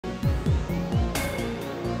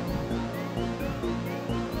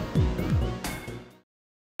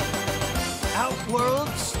Outworld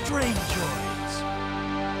Strangeoids.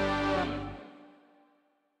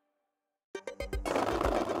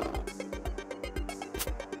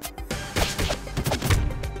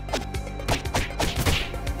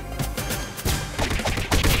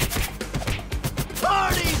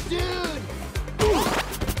 Party, dude!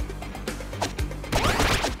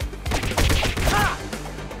 Ha!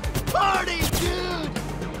 Party, dude!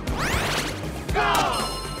 Go!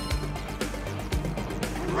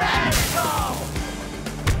 Radical!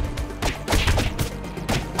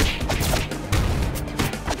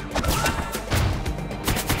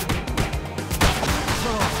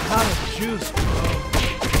 Oh, how to juice, bro.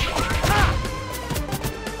 Ha!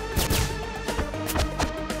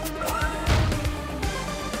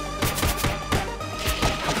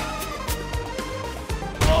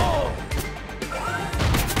 Oh!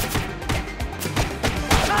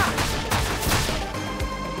 Ha!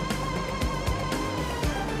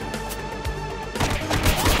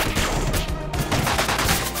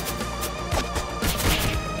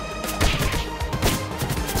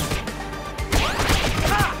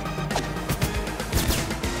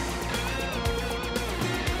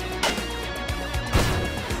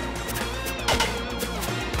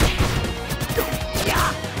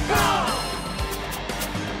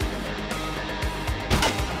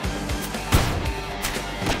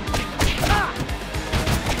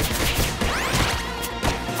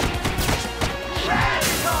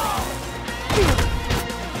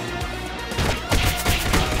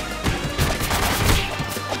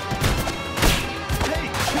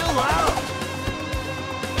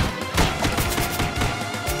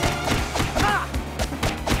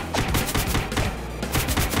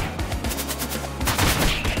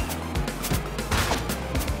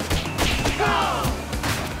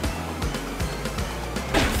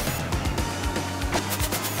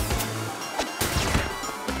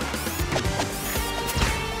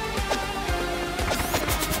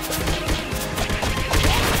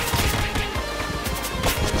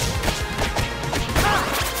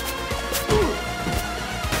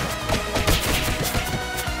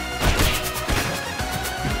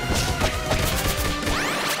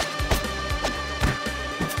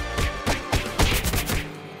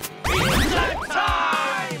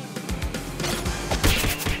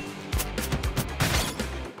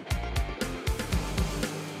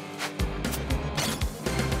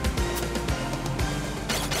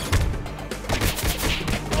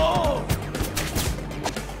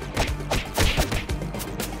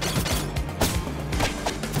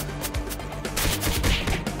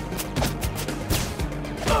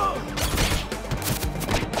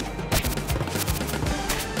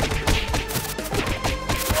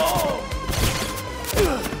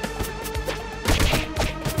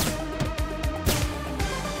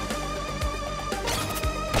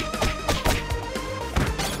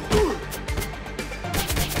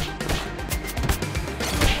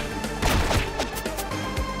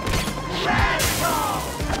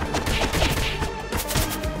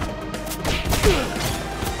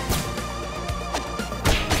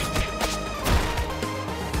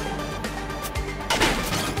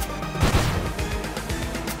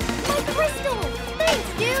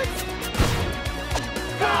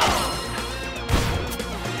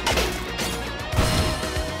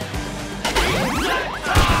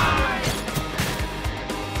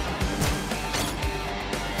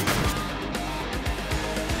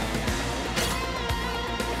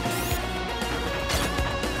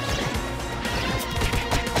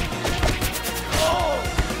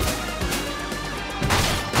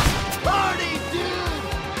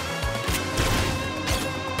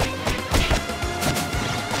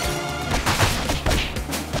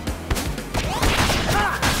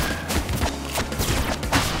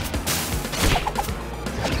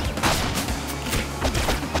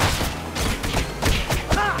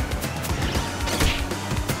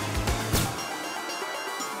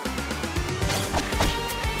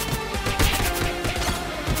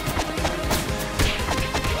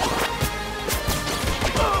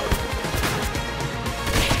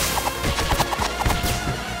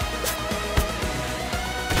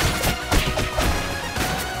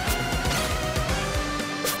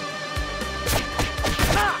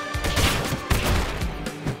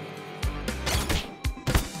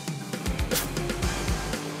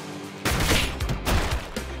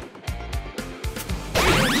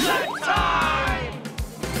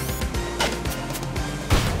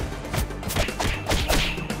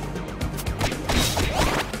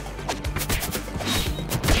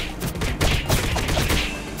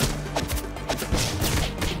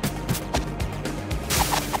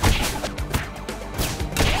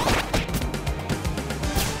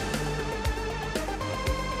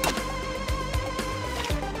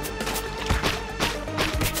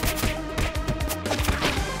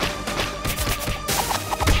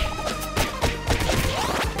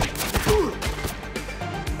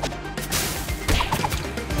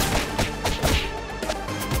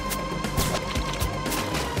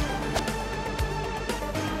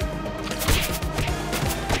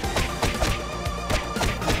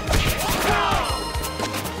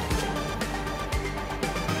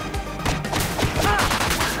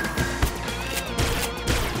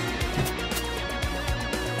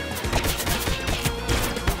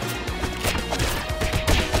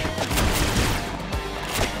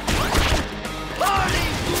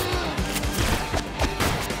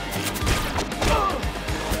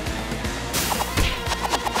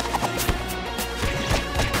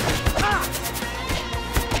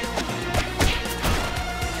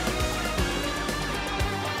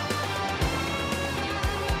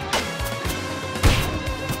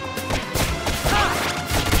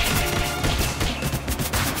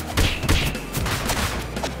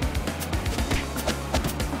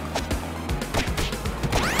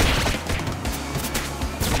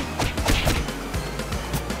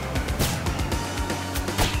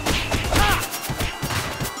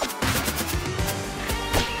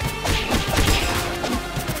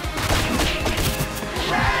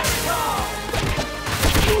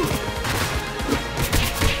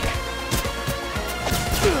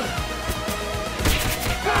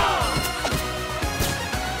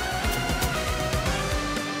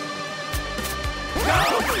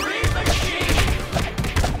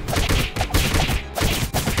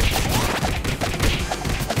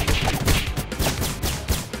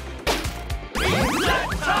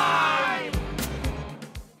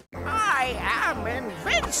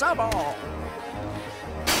 impossible!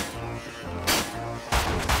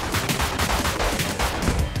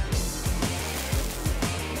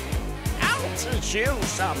 I'll teach you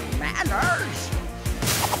some manners!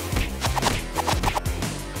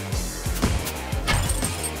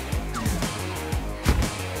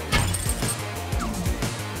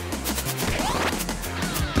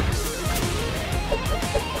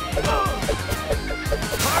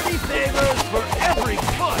 Party favors for every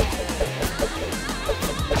foot!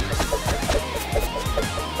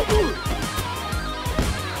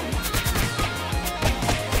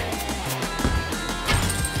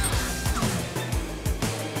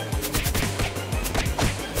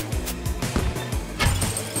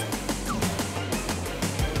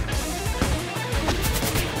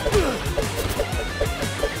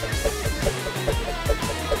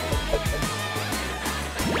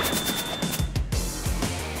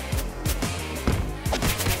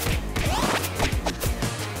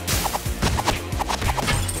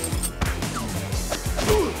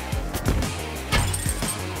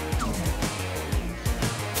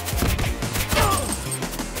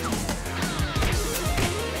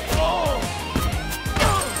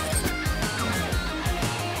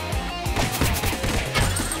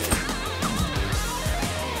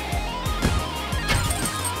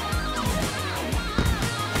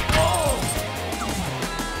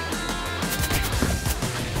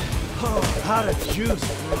 Oh, how to juice,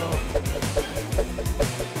 bro.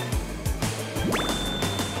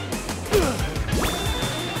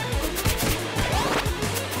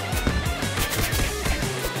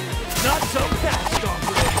 Not so fast,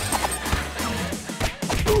 hombre.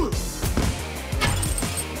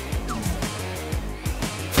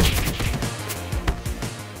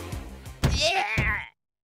 Yeah!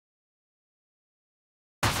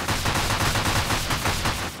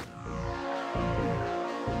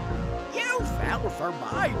 You fell for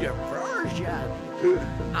my diversion.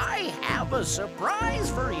 I have a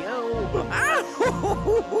surprise for you.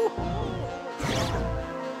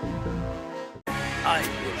 I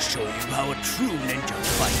will show you how a true ninja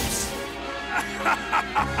fights.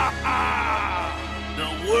 The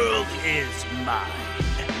world is mine.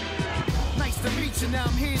 Nice to meet you, now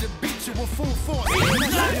I'm here to beat you with full force.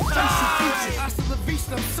 Hasta la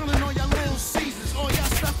vista, I'm selling all y'all little Caesars. All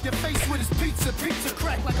y'all stuff your face with is pizza. Pizza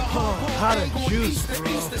crack like a how to hard boiled egg on juice, Easter,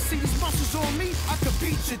 bro. Easter. See these muscles on me? I could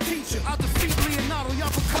beat your teacher. I'll defeat Leonardo,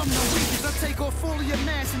 y'all become no weakers. I take off all of your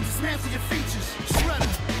mass and dismantle your features. Shredder,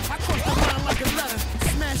 I cross the line like a letter.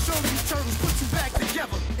 Smash all of these turtles, put you back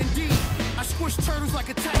together. Indeed, I squish turtles like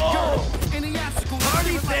a tight girdle. Any obstacle,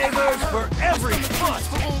 Party favors for every foot.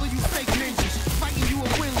 for all of you fake ninjas. Fighting you a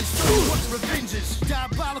winless, show you what's revenges.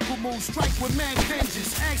 Diabolical moves, strike with mad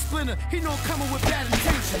vengeance. Ag Splinter, he know I'm coming with bad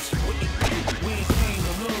intentions. We ain't came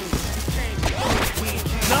to lose.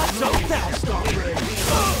 Not so fast,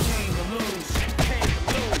 hombre.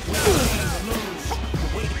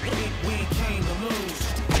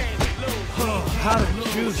 Oh, how to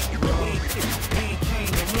juice, bro.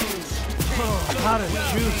 Oh, how to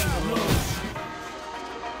juice, bro.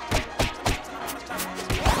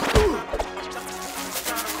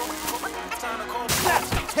 That's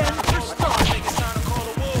 10 for start.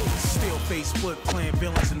 Still Facebook playing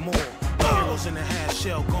villains and more. Heroes in a half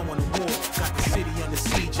shell going to war. Got the city under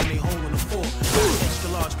siege and they holding the fort. Extra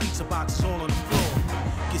large pizza boxes all on the floor.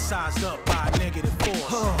 Get sized up by a negative force.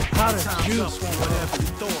 Oh, how to Time's juice, up on whatever you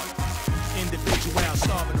thought. Individual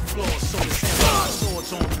starving the floor. So the samurai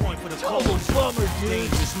swords on point for the Total cause. bummer, dude.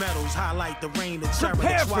 Dangerous metals highlight the reign of terror.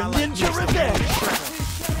 Prepare for Twilight ninja gives the revenge.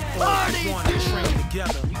 Party, one to train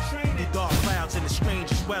together. The dark clouds and the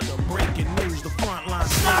strangest weather. Breaking news, the front line.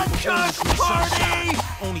 Nunchucks party!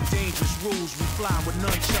 Only dangerous rules. We fly with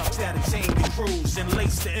nunchucks that attain the crews and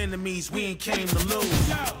lace the enemies. We ain't came to lose.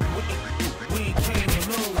 We ain't came to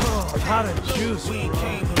lose. Oh, how to juice, We ain't bro.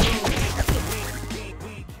 came to lose.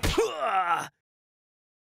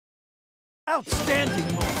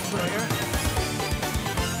 Outstanding, my player.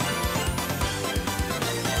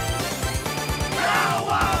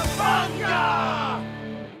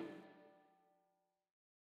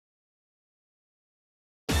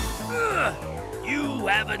 You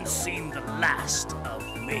haven't seen the last of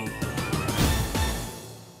me.